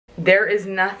There is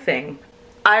nothing,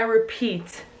 I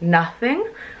repeat, nothing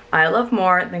I love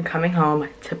more than coming home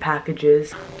to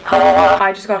packages.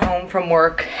 I just got home from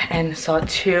work and saw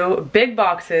 2 big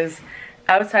boxes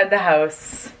outside the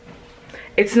house.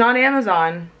 It's not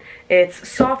Amazon, it's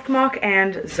Softmock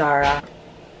and Zara.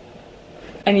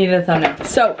 I needed a thumbnail.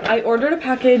 So I ordered a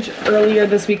package earlier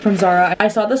this week from Zara. I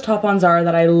saw this top on Zara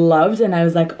that I loved and I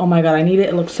was like, oh my god, I need it.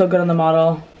 It looks so good on the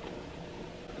model.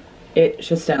 It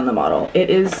should stay on the model. It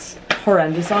is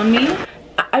horrendous on me.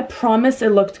 I promise it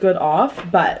looked good off,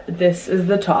 but this is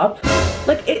the top.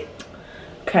 Like it,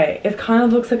 okay, it kind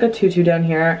of looks like a tutu down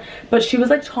here, but she was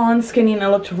like tall and skinny and it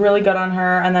looked really good on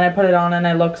her, and then I put it on and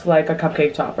I looked like a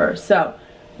cupcake topper. So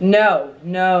no,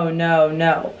 no, no,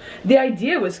 no. The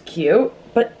idea was cute,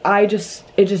 but no,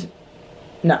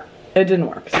 it didn't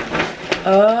work.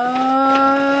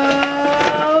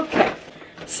 Okay,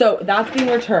 so that's being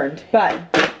returned, but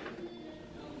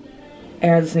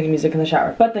Aaron's listening to music in the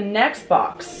shower. But the next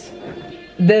box,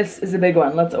 this is a big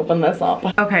one. Let's open this up.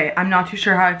 Okay, I'm not too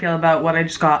sure how I feel about what I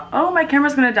just got. Oh, my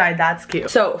camera's gonna die. That's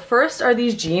cute. So first are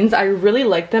these jeans. I really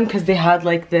like them because they had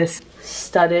like this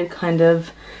studded kind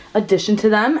of addition to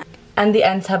them. And the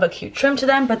ends have a cute trim to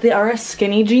them, but they are a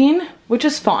skinny jean, which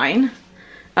is fine.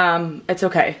 It's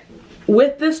okay.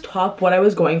 With this top, what I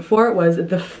was going for was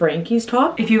the Frankie's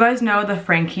top. If you guys know the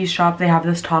Frankie's shop, they have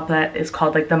this top that is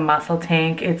called like the Muscle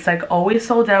Tank. It's like always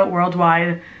sold out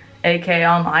worldwide, aka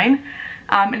online.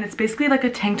 And it's basically like a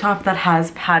tank top that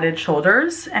has padded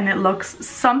shoulders, and it looks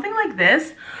something like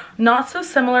this. Not so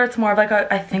similar, it's more of like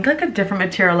a, I think like a different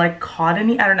material, like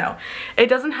cottony, I don't know. It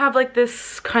doesn't have like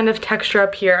this kind of texture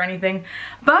up here or anything,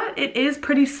 but it is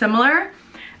pretty similar.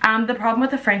 The problem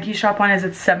with the Frankie shop one is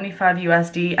it's 75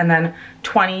 USD and then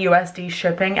 20 USD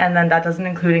shipping, and then that doesn't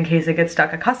include in case it gets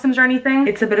stuck at customs or anything.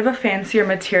 It's a bit of a fancier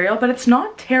material, but it's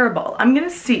not terrible. I'm gonna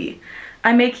see.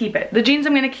 I may keep it. The jeans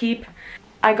I'm gonna keep.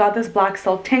 I got this black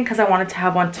silk tank because I wanted to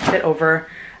have one to fit over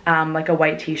like a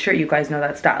white t-shirt. You guys know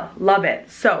that style. Love it.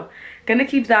 So, gonna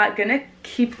keep that. Gonna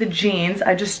keep the jeans.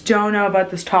 I just don't know about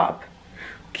this top.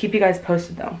 Keep you guys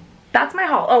posted though. That's my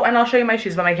haul. Oh, and I'll show you my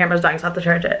shoes, but my camera's dying, so I have to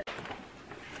charge it.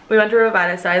 We went to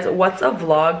Revitasize. What's a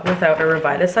vlog without a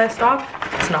Revitasize stop?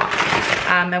 It's not.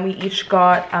 And we each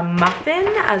got a muffin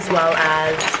as well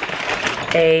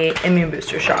as a immune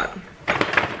booster shot,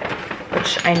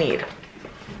 which I need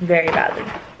very badly.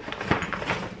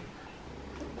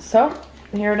 So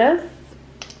here it is.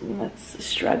 Let's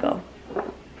struggle.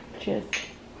 Cheers.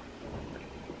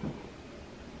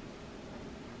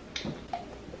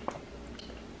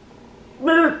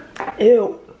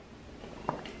 Ew.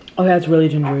 Oh, that's really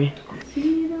gingery.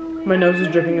 My nose is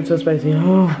dripping, it's so spicy.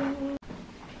 Oh.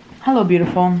 Hello,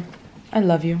 beautiful. I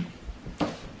love you.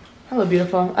 Hello,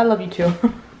 beautiful. I love you too.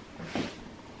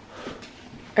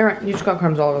 Aaron, you just got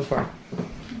crumbs all over the floor.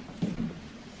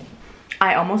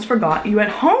 I almost forgot you at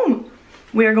home.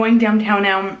 We are going downtown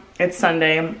now. It's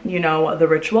Sunday. You know the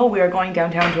ritual. We are going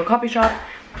downtown to a coffee shop.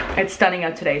 It's stunning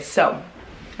out today, so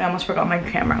I almost forgot my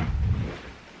camera.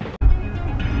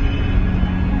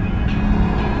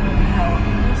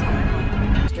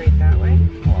 Straight that way.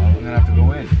 Well, I'm gonna have to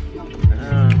go in.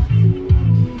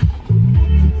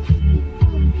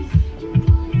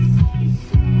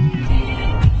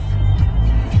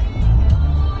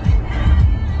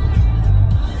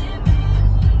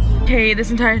 Okay,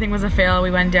 this entire thing was a fail.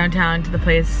 We went downtown to the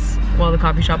place, well, the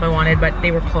coffee shop I wanted, but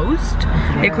they were closed.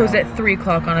 They closed at 3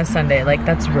 o'clock on a Sunday. Like,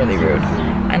 that's really rude.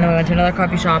 And then we went to another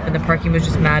coffee shop and the parking was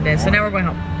just madness. So now we're going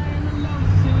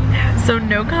home. So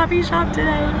no coffee shop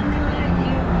today.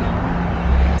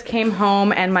 Came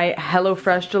home and my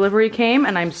HelloFresh delivery came,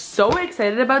 and I'm so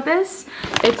excited about this.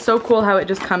 It's so cool how it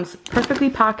just comes perfectly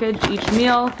packaged each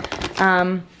meal.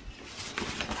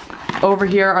 Over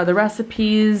here are the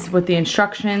recipes with the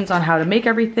instructions on how to make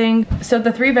everything. So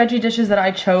the 3 veggie dishes that I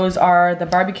chose are the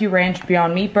barbecue ranch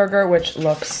Beyond Meat burger, which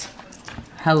looks,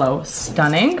 hello,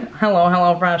 stunning.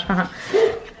 Hello fresh.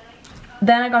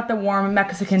 Then I got the warm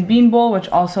Mexican bean bowl, which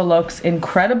also looks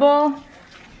incredible.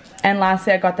 And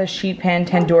lastly, I got the sheet pan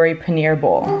tandoori paneer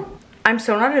bowl. I'm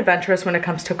so not adventurous when it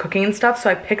comes to cooking and stuff, so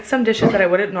I picked some dishes that I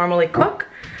wouldn't normally cook,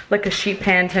 like a sheet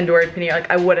pan tandoori paneer. Like,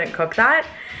 I wouldn't cook that.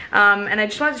 And I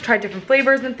just wanted to try different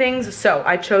flavors and things, so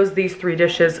I chose these 3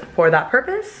 dishes for that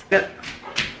purpose.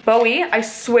 Bowie, I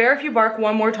swear if you bark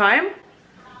one more time,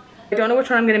 I don't know which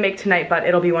one I'm gonna make tonight, but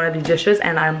it'll be one of these dishes,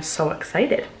 and I'm so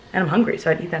excited. And I'm hungry, so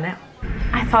I'd eat that now.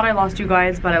 I thought I lost you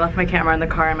guys, but I left my camera in the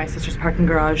car in my sister's parking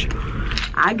garage.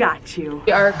 I got you.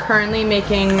 We are currently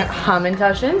making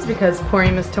Hamantaschens because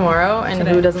Purim is tomorrow, and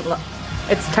who doesn't love,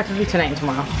 it's technically tonight and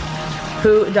tomorrow.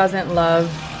 Who doesn't love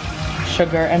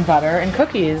sugar and butter and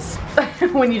cookies?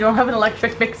 when you don't have an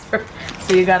electric mixer.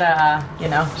 So you gotta, you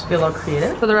know, just be a little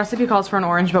creative. So the recipe calls for an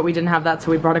orange, but we didn't have that,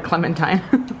 so we brought a clementine.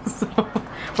 So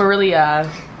we're really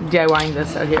DIYing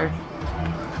this out here.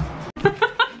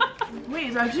 Wait,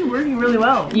 it's actually working really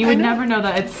well. You would never know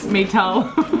that it's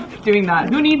Maytel doing that.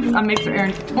 Who needs a mixer,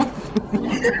 Erin?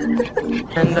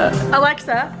 And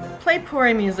Alexa, play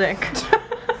Puri music.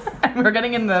 and we're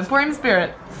getting in the pouring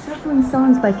spirit. Shuffling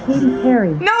songs by Katy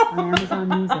Perry No! on Amazon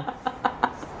Music.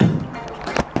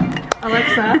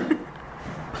 Alexa,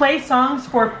 play songs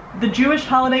for the Jewish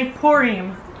holiday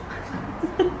Purim.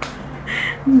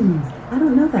 I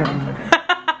don't know that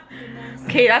one.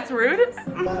 Okay, that's rude.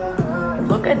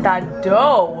 Look at that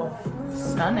dough.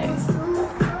 Stunning.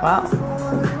 Wow.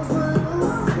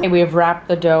 Okay, we have wrapped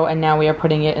the dough and now we are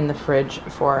putting it in the fridge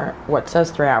for what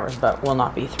says 3 hours, but will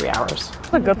not be 3 hours.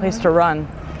 It's a good place to run.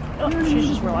 Oh, she's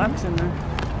just relaxing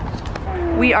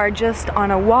there. We are just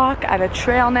on a walk at a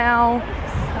trail now.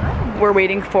 We're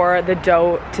waiting for the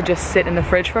dough to just sit in the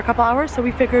fridge for a couple hours, so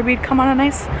we figured we'd come on a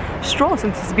nice stroll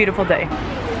since it's a beautiful day.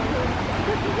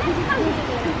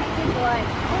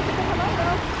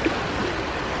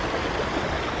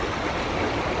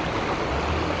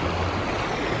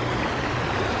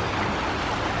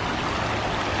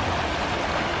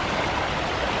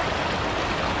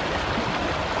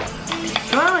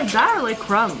 Do I like that or like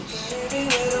crumbs?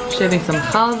 Shaving some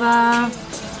halva,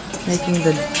 making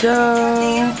the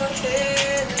dough.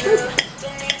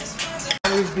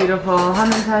 These beautiful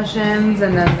hamantashen,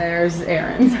 and then there's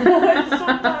Erin's.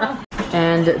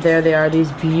 And there they are,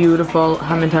 these beautiful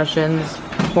hamantashen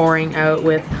pouring out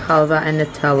with halva and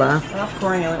Nutella. I'm not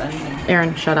pouring out anything.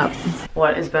 Erin, shut up.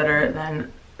 What is better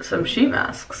than some sheet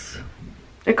masks?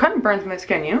 It kind of burns my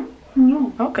skin, you?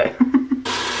 No. Okay.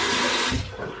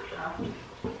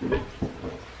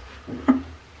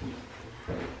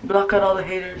 Block out all the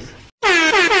haters.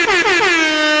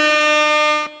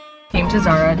 Came to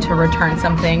Zara to return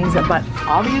some things, but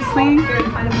obviously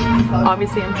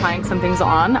I'm trying some things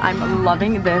on. I'm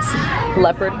loving this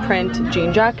leopard print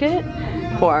jean jacket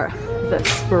for the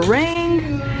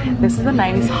spring. This is a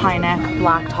nice high neck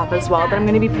black top as well that I'm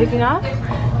going to be picking up.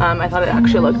 I thought it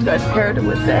actually looked good paired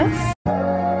with this.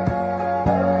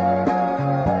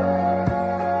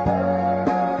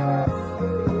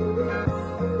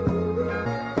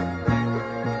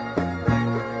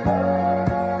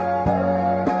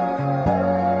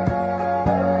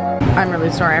 I'm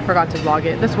really sorry, I forgot to vlog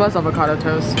it. This was avocado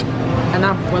toast, and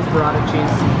that was burrata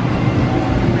cheese.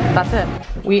 That's it.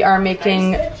 We are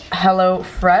making Hello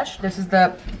Fresh. This is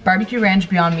the barbecue ranch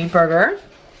Beyond Meat burger.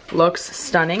 Looks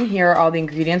stunning. Here are all the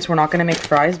ingredients. We're not gonna make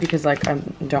fries because like I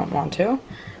don't want to.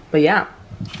 But yeah,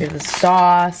 here's the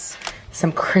sauce,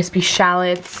 some crispy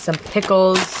shallots, some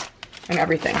pickles, and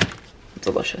everything.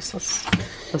 Delicious.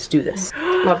 Let's do this.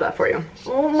 Love that for you.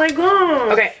 Oh my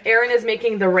god. Okay, Erin is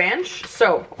making the ranch.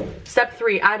 So, step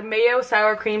 3, add mayo,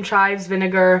 sour cream, chives,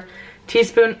 vinegar,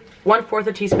 teaspoon, 1/4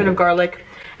 a teaspoon of garlic,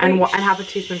 and half a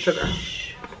teaspoon sugar.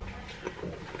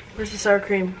 Where's the sour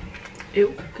cream?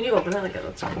 Ew. Can you open it like that?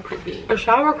 That's so creepy. The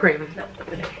sour cream. No,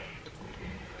 open it.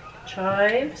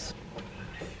 Chives.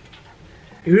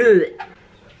 Ugh.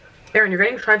 Erin, you're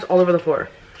getting chives all over the floor.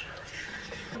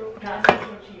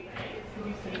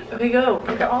 Okay, go.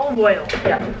 Okay, olive oil.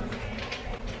 Yeah.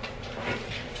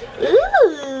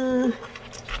 Ooh.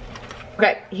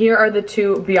 Okay, here are the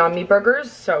 2 Beyond Meat burgers.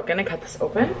 So, gonna cut this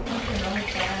open.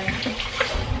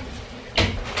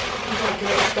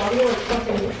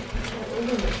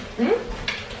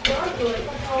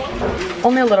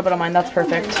 Only a little bit of mine, that's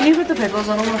perfect. Can you put the pickles?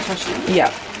 I don't want to touch them.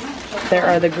 Yeah. There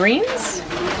are the greens.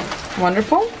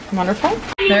 Wonderful, wonderful.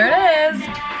 There it is.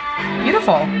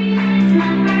 Beautiful.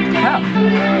 Wow.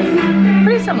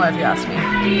 Pretty similar if you ask me.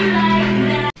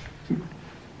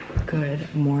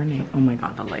 Good morning. Oh my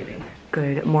god, the lighting.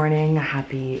 Good morning.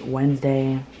 Happy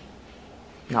Wednesday.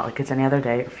 Not like it's any other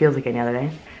day. It feels like any other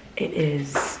day. It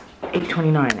is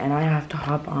 8:29 and I have to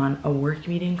hop on a work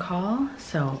meeting call.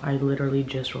 So I literally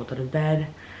just rolled out of bed,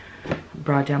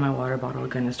 brought down my water bottle,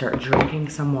 gonna start drinking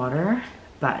some water,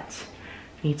 but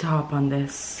need to hop on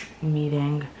this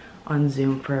meeting on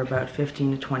Zoom for about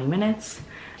 15 to 20 minutes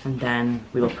and then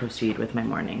we will proceed with my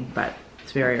morning, but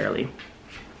it's very early.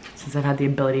 Since I've had the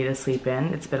ability to sleep in,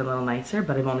 it's been a little nicer,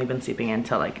 but I've only been sleeping in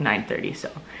till like 9:30,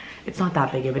 so it's not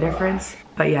that big of a difference.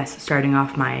 But yes, starting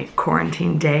off my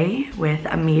quarantine day with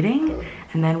a meeting,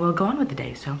 and then we'll go on with the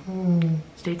day, so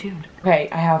stay tuned. Okay,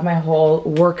 I have my whole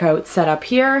workout set up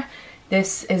here.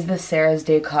 This is the Sarah's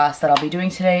Day class that I'll be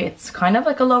doing today. It's kind of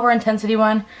like a lower intensity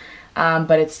one,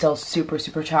 but it's still super,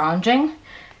 super challenging.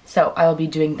 So I'll be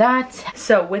doing that.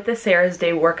 So with the Sarah's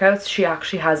Day workouts, she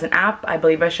actually has an app. I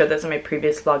believe I showed this in my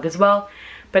previous vlog as well,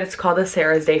 but it's called the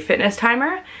Sarah's Day Fitness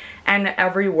Timer, and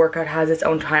every workout has its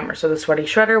own timer. So the Sweaty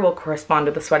Shredder will correspond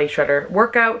to the Sweaty Shredder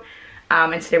workout,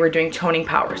 and today we're doing toning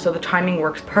power. So the timing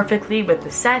works perfectly with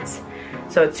the sets,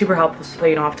 so it's super helpful, so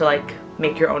you don't have to like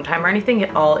make your own time or anything.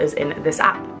 It all is in this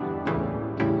app.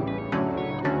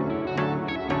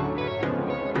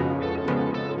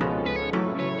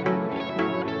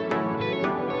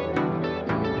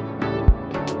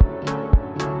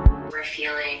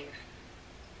 Feeling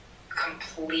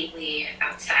completely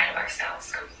outside of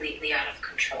ourselves, completely out of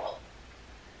control,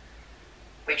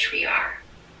 which we are.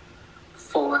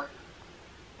 4,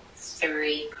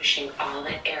 3, pushing all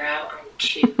that air out on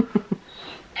 2,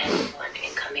 and 1,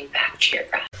 and coming back to your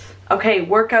breath. Okay,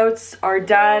 workouts are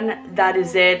done. That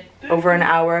is it. Over an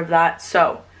hour of that.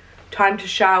 So, time to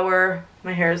shower.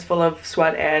 My hair is full of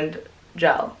sweat and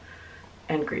gel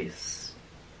and grease.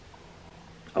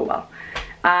 Oh well.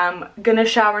 I'm gonna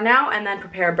shower now and then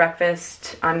prepare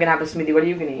breakfast. I'm gonna have a smoothie. What are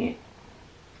you gonna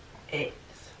eat?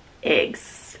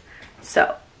 Eggs.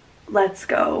 So let's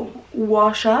go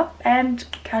wash up and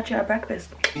catch you at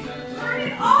breakfast.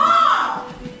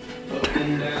 Oh!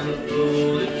 I'm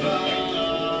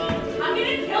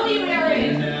gonna kill you,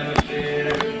 Aaron.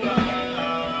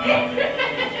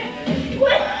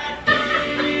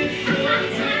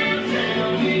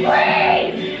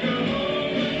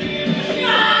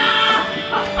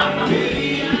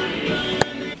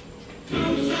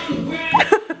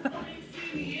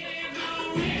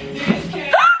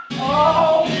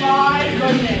 Oh my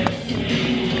goodness.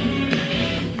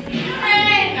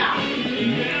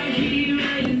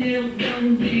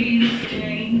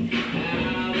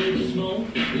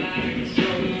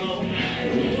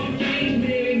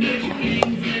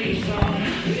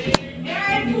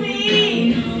 Aaron,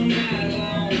 please.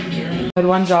 I had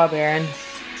one job, Aaron.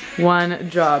 One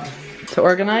job. To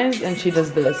organize, and she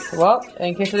does this. Well,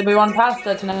 in case anybody wants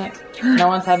pasta tonight, no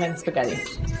one's having spaghetti.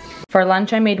 For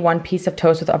lunch, I made one piece of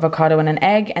toast with avocado and an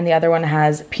egg, and the other one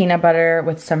has peanut butter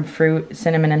with some fruit,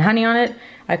 cinnamon, and honey on it.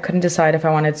 I couldn't decide if I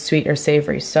wanted sweet or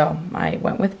savory, so I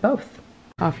went with both.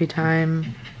 Coffee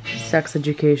time, sex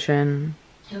education.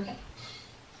 Okay.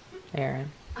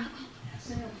 Aaron.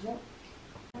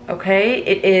 Okay,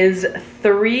 it is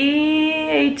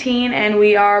 3:18 and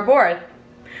we are bored.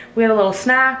 We had a little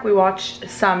snack, we watched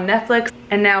some Netflix,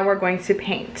 and now we're going to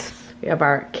paint. We have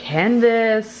our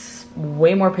canvas,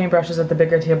 way more paintbrushes at the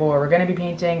bigger table where we're gonna be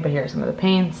painting, but here are some of the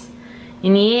paints.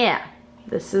 And yeah,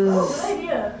 this is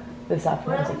this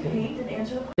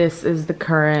afternoon. This is the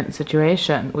current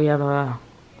situation. We have a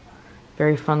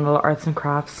very fun little arts and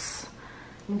crafts. I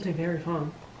wouldn't say very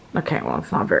fun. Okay, well,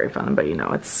 it's not very fun, but you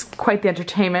know, it's quite the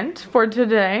entertainment for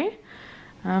today.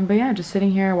 But yeah, just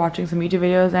sitting here watching some YouTube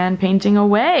videos and painting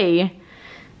away.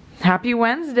 Happy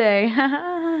Wednesday.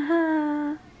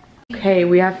 Okay,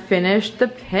 we have finished the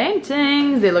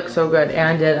paintings. They look so good.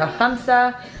 Aaron did a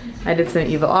khamsa. I did some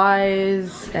evil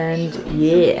eyes, and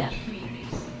yeah.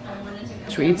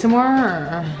 Should we eat some more?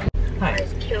 Or? Hi.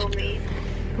 Kill me.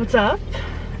 What's up?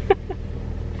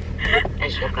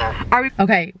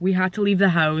 Okay, we had to leave the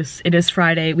house. It is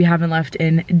Friday. We haven't left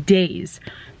in days.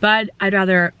 But I'd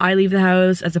rather I leave the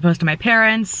house as opposed to my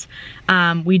parents.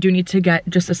 We do need to get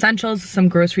just essentials, some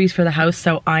groceries for the house,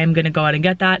 so I'm gonna go out and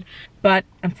get that. But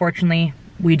unfortunately,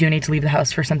 we do need to leave the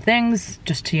house for some things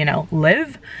just to, you know,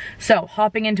 live. So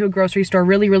hopping into a grocery store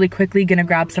really quickly, gonna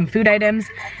grab some food items,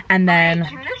 and then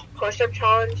push-up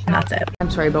challenge. That's it. I'm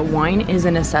sorry, but wine is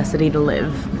a necessity to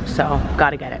live, so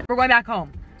gotta get it. we're going back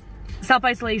home.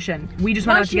 Self-isolation. We just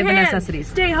went out to get the necessities.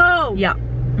 Stay home. Yeah.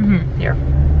 Here.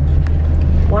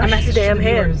 Wash your damn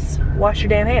hands. Wash your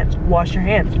damn hands. Wash your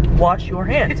hands. Wash your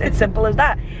hands. It's simple as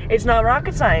that. It's not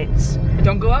rocket science.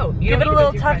 Don't go out. Give it a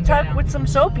little tuck with some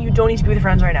soap. You don't need to be with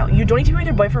friends right now. You don't need to be with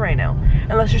your boyfriend right now.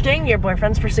 Unless you're staying with your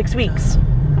boyfriends for 6 weeks.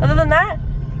 Other than that,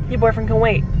 your boyfriend can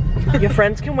wait. Your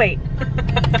friends can wait.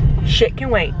 Shit can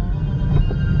wait.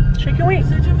 Shit can wait.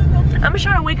 I'm just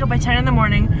trying to wake up by 10 in the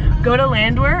morning, go to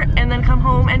Landwehr, and then come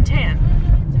home and tan.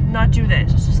 Not do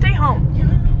this. So stay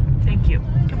home. Thank you.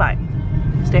 Goodbye.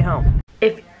 Stay home.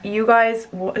 If you guys,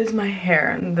 what is my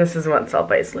hair? This is what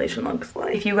self-isolation looks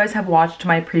like. If you guys have watched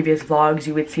my previous vlogs,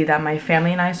 you would see that my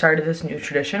family and I started this new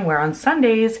tradition where on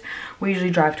Sundays, we usually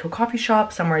drive to a coffee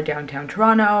shop somewhere downtown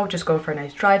Toronto, just go for a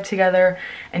nice drive together,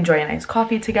 enjoy a nice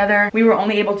coffee together. We were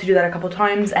only able to do that a couple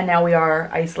times, and now we are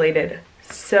isolated.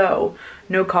 So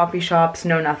no coffee shops,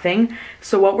 no nothing.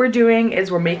 So what we're doing is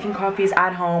we're making coffees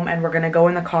at home, and we're gonna go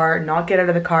in the car, not get out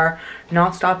of the car,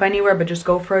 not stop anywhere, but just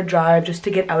go for a drive just to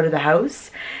get out of the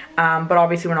house. But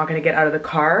obviously we're not gonna get out of the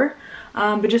car.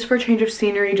 But just for a change of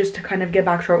scenery, just to kind of get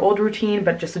back to our old routine,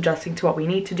 but just adjusting to what we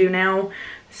need to do now.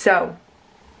 So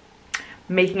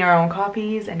making our own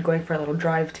coffees and going for a little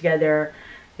drive together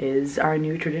is our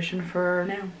new tradition for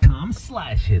now.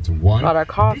 /hits1. Got our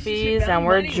coffees and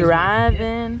we're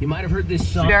driving. You might have heard this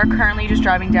song. We are currently just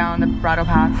driving down the Bratto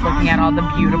Path looking at all the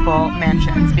beautiful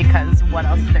mansions, because what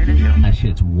else is there to do?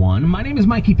 /hits1. My name is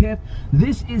Mikey Pip.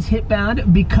 This is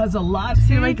Hitbound because a lot.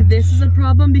 See, like, this is a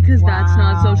problem because that's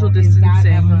not social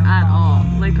distancing at all.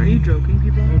 Like, are you joking,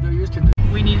 people?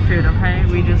 We need food, okay?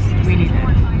 We need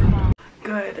it.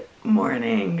 Good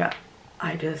morning.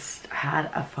 I just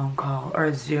had a phone call, or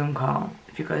a Zoom call,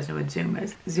 if you guys know what Zoom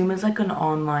is. Zoom is like an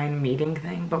online meeting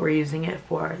thing, but we're using it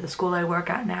for the school I work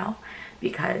at now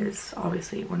because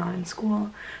obviously we're not in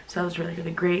school. So that was really, really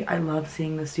great. I love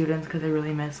seeing the students because I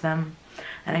really miss them.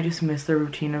 And I just miss the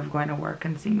routine of going to work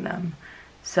and seeing them.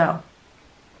 So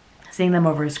seeing them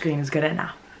over a screen is good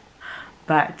enough.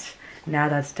 But now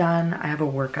that's done, I have a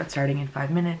workout starting in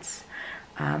 5 minutes.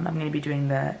 I'm going to be doing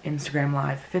the Instagram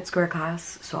Live Fit Square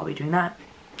class, so I'll be doing that.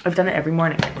 I've done it every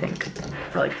morning, I think,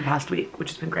 for like the past week, which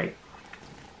has been great.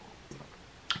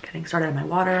 Getting started on my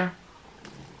water.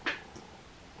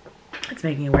 It's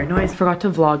making a weird noise. I forgot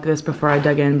to vlog this before I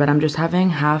dug in, but I'm just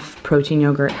having half protein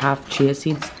yogurt, half chia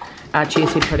seed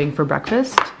pudding for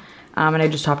breakfast. And I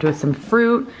just topped it with some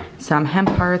fruit, some hemp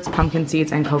hearts, pumpkin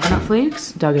seeds, and coconut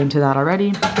flakes. Dug into that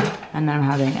already. And then I'm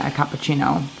having a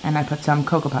cappuccino, and I put some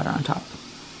cocoa powder on top.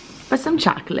 But some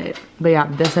chocolate. But yeah,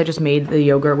 this I just made the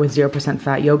yogurt with 0%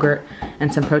 fat yogurt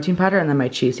and some protein powder, and then my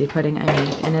chia seed pudding I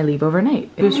made and I leave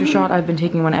overnight. Booster shot, I've been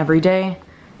taking one every day,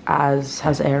 as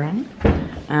has Aaron.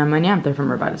 And yeah, they're from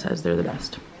Revitasize, they're the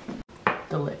best.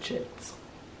 Delicious.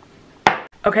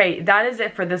 Okay, that is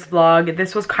it for this vlog.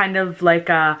 This was kind of like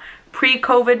a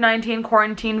pre-COVID-19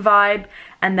 quarantine vibe,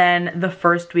 and then the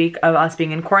first week of us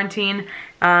being in quarantine.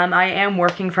 I am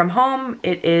working from home.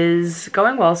 It is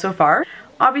going well so far.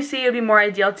 Obviously, it would be more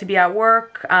ideal to be at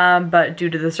work, but due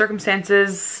to the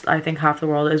circumstances, I think half the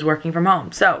world is working from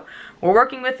home. So we're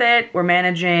working with it, we're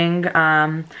managing.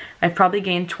 I've probably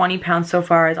gained 20 pounds so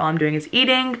far, as all I'm doing is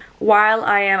eating. While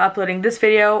I am uploading this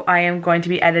video, I am going to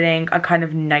be editing a kind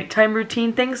of nighttime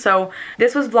routine thing. So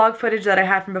this was vlog footage that I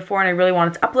had from before, and I really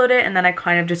wanted to upload it, and then I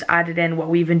kind of just added in what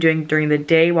we've been doing during the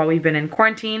day while we've been in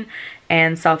quarantine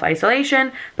and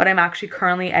self-isolation. But I'm actually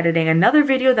currently editing another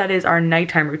video that is our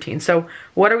nighttime routine. So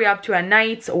what are we up to at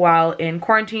nights while in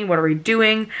quarantine? What are we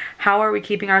doing? How are we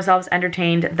keeping ourselves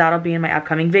entertained? That'll be in my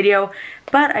upcoming video.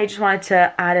 But I just wanted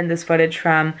to add in this footage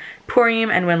from Purim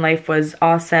and when life was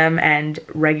awesome and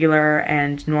regular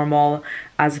and normal,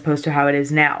 as opposed to how it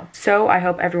is now. So I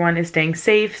hope everyone is staying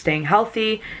safe, staying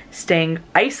healthy, staying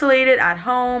isolated at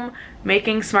home,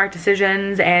 making smart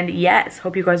decisions, and yes,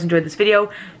 hope you guys enjoyed this video.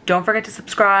 Don't forget to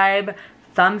subscribe,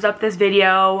 thumbs up this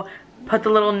video, put the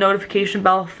little notification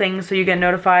bell thing so you get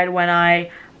notified when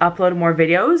I upload more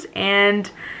videos,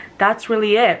 and that's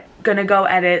really it. Gonna go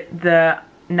edit the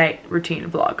night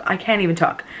routine vlog. I can't even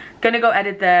talk. Gonna go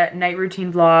edit the night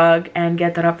routine vlog and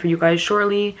get that up for you guys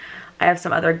shortly. I have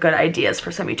some other good ideas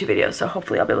for some YouTube videos, so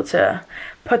hopefully I'll be able to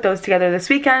put those together this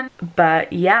weekend.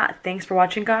 But yeah, thanks for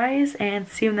watching, guys, and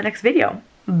see you in the next video.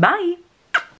 Bye!